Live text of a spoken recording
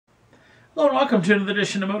Hello and welcome to another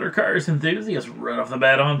edition of Motor Cars Enthusiasts. Right off the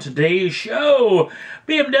bat on today's show,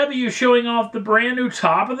 BMW showing off the brand new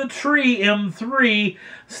top of the tree M3.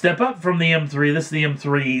 Step up from the M3. This is the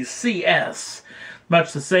M3 CS.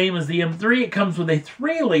 Much the same as the M3, it comes with a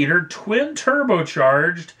 3-liter twin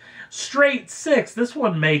turbocharged straight six. This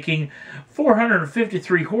one making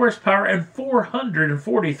 453 horsepower and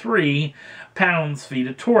 443 pounds-feet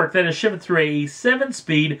of torque. That is shipped through a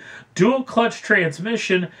 7-speed dual clutch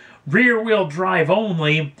transmission, rear-wheel drive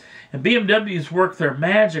only, and BMW's worked their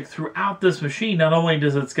magic throughout this machine. Not only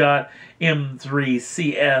does it's got M3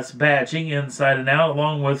 CS badging inside and out,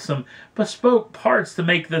 along with some bespoke parts to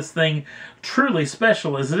make this thing truly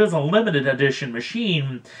special, as it is a limited edition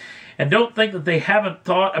machine. And don't think that they haven't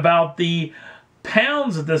thought about the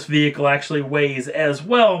pounds that this vehicle actually weighs as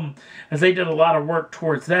well, as they did a lot of work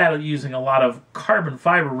towards that, using a lot of carbon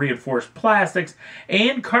fiber reinforced plastics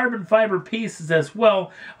and carbon fiber pieces as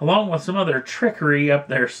well, along with some other trickery up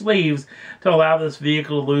their sleeves to allow this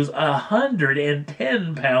vehicle to lose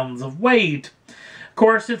 110 pounds of weight. Of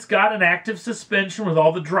course, it's got an active suspension with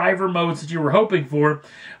all the driver modes that you were hoping for,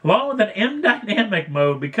 along with an M-Dynamic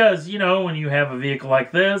mode, because, you know, when you have a vehicle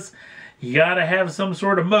like this, you gotta have some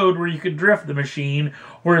sort of mode where you can drift the machine,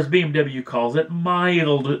 or as BMW calls it,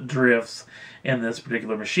 mild drifts in this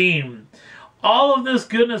particular machine. All of this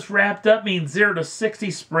goodness wrapped up means 0 to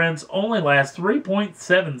 60 sprints only last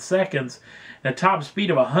 3.7 seconds at a top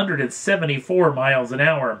speed of 174 miles an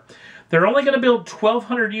hour. They're only going to build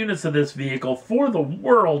 1,200 units of this vehicle for the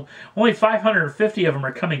world. Only 550 of them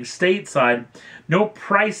are coming stateside. No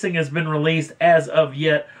pricing has been released as of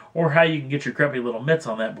yet, or how you can get your grubby little mitts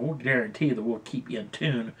on that, but we'll guarantee that we'll keep you in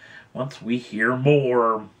tune once we hear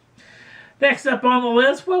more. Next up on the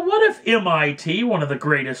list, well, what if MIT, one of the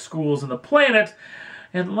greatest schools on the planet,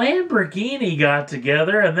 and Lamborghini got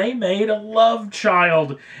together and they made a love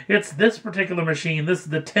child? It's this particular machine. This is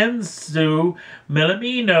the Tensu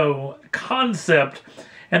Melamino concept.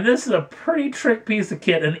 And this is a pretty trick piece of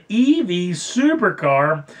kit, an EV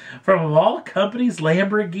supercar from, of all companies,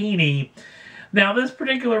 Lamborghini. Now, this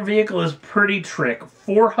particular vehicle is pretty trick.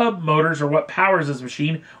 4 hub motors are what powers this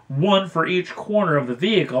machine, 1 for each corner of the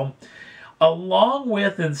vehicle. Along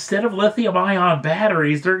with, instead of lithium-ion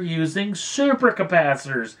batteries, they're using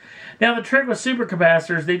supercapacitors. Now, the trick with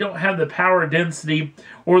supercapacitors, they don't have the power density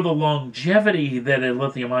or the longevity that a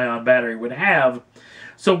lithium-ion battery would have.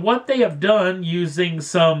 So what they have done, using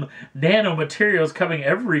some nanomaterials covering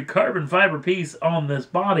every carbon fiber piece on this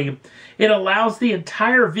body, it allows the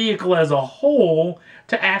entire vehicle as a whole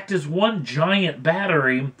to act as one giant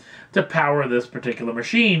battery to power this particular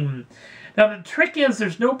machine. Now the trick is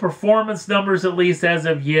there's no performance numbers, at least as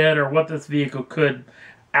of yet, or what this vehicle could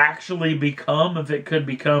actually become, if it could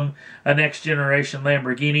become a next generation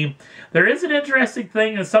Lamborghini. There is an interesting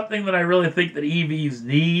thing, and something that I really think that EVs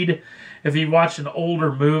need. If you watch an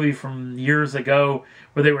older movie from years ago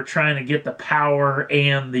where they were trying to get the power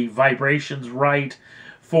and the vibrations right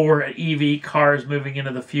for EV cars moving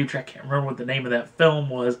into the future, I can't remember what the name of that film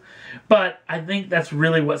was, but I think that's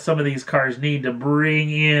really what some of these cars need to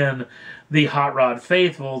bring in the hot rod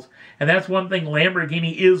faithfuls. And that's one thing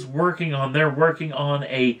Lamborghini is working on. They're working on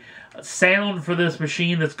a sound for this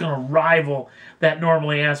machine that's going to rival that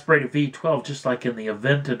normally aspirated V12, just like in the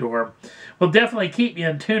Aventador. We'll definitely keep you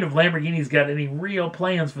in tune if Lamborghini's got any real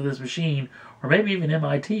plans for this machine, or maybe even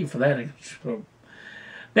MIT for that.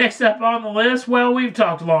 Next up on the list, well, we've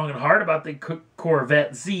talked long and hard about the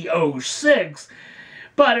Corvette Z06,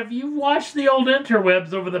 but if you've watched the old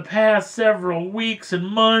interwebs over the past several weeks and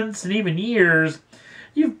months and even years,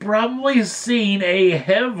 you've probably seen a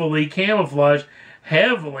heavily camouflaged,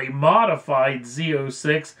 heavily modified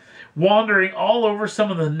Z06 wandering all over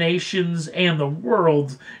some of the nation's and the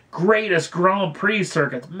world's greatest Grand Prix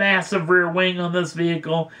circuits. Massive rear wing on this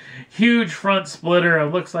vehicle, huge front splitter.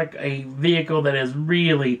 It looks like a vehicle that is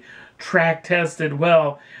really track tested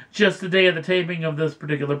well. Just the day of the taping of this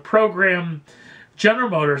particular program, General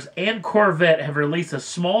Motors and Corvette have released a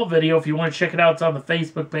small video. If you want to check it out, it's on the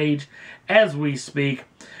Facebook page as we speak,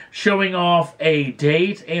 showing off a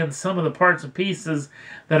date and some of the parts and pieces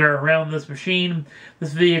that are around this machine.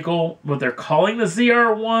 This vehicle, what they're calling the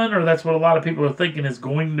ZR1, or that's what a lot of people are thinking is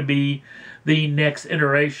going to be the next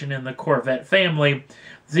iteration in the Corvette family.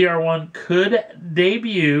 ZR1 could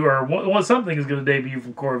debut, or something is going to debut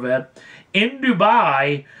from Corvette, in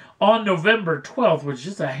Dubai on November 12th, which is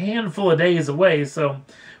just a handful of days away, so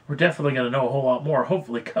we're definitely going to know a whole lot more,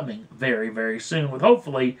 hopefully coming very, very soon, with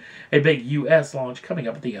hopefully a big U.S. launch coming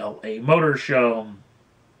up at the LA Motor Show.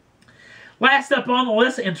 Last up on the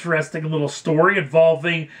list, interesting little story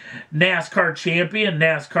involving NASCAR champion,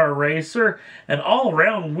 NASCAR racer, and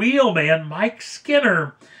all-around wheelman, Mike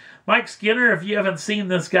Skinner. Mike Skinner, if you haven't seen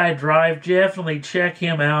this guy drive, definitely check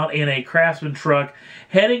him out in a Craftsman truck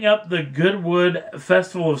heading up the Goodwood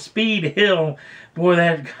Festival of Speed Hill. Boy,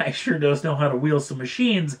 that guy sure does know how to wheel some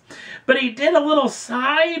machines. But he did a little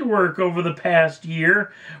side work over the past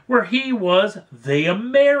year where he was the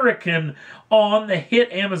Ameican on the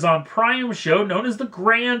hit Amazon Prime show known as the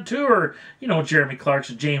Grand Tour. You know, Jeremy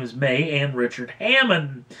Clarkson, James May, and Richard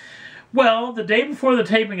Hammond. Well, the day before the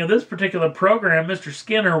taping of this particular program, Mr.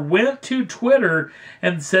 Skinner went to Twitter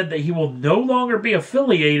and said that he will no longer be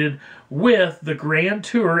affiliated with the Grand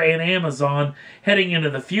Tour and Amazon heading into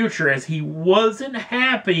the future, as he wasn't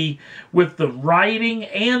happy with the writing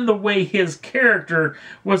and the way his character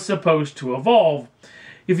was supposed to evolve.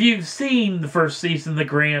 If you've seen the first season of the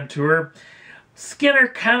Grand Tour, Skinner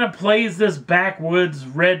kind of plays this backwoods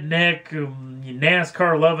redneck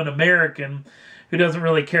NASCAR-loving American who doesn't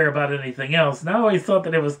really care about anything else. And I always thought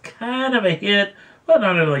that it was kind of a hit, well,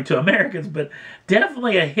 not only to Americans, but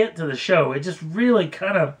definitely a hit to the show. It just really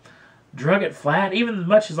kind of drug it flat. Even as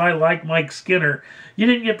much as I like Mike Skinner, you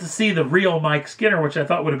didn't get to see the real Mike Skinner, which I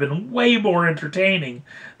thought would have been way more entertaining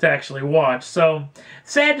to actually watch. So,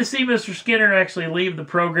 sad to see Mr. Skinner actually leave the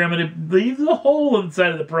program, and it leaves a hole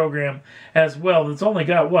inside of the program as well. It's only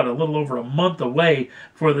got, what, a little over a month away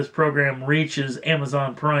before this program reaches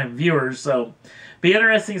Amazon Prime viewers. So, be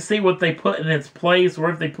interesting to see what they put in its place, or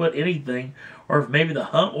if they put anything, or if maybe the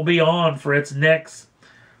hunt will be on for its next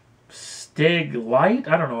Stig Light?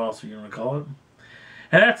 I don't know what else you want to call it.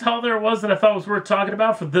 And that's all there was that I thought was worth talking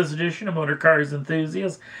about for this edition of Motor Cars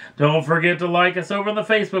Enthusiasts. Don't forget to like us over on the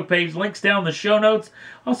Facebook page. Links down in the show notes.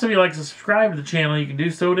 Also, if you'd like to subscribe to the channel, you can do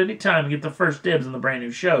so at any time and get the first dibs on the brand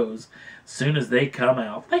new shows as soon as they come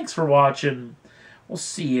out. Thanks for watching. We'll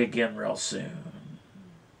see you again real soon.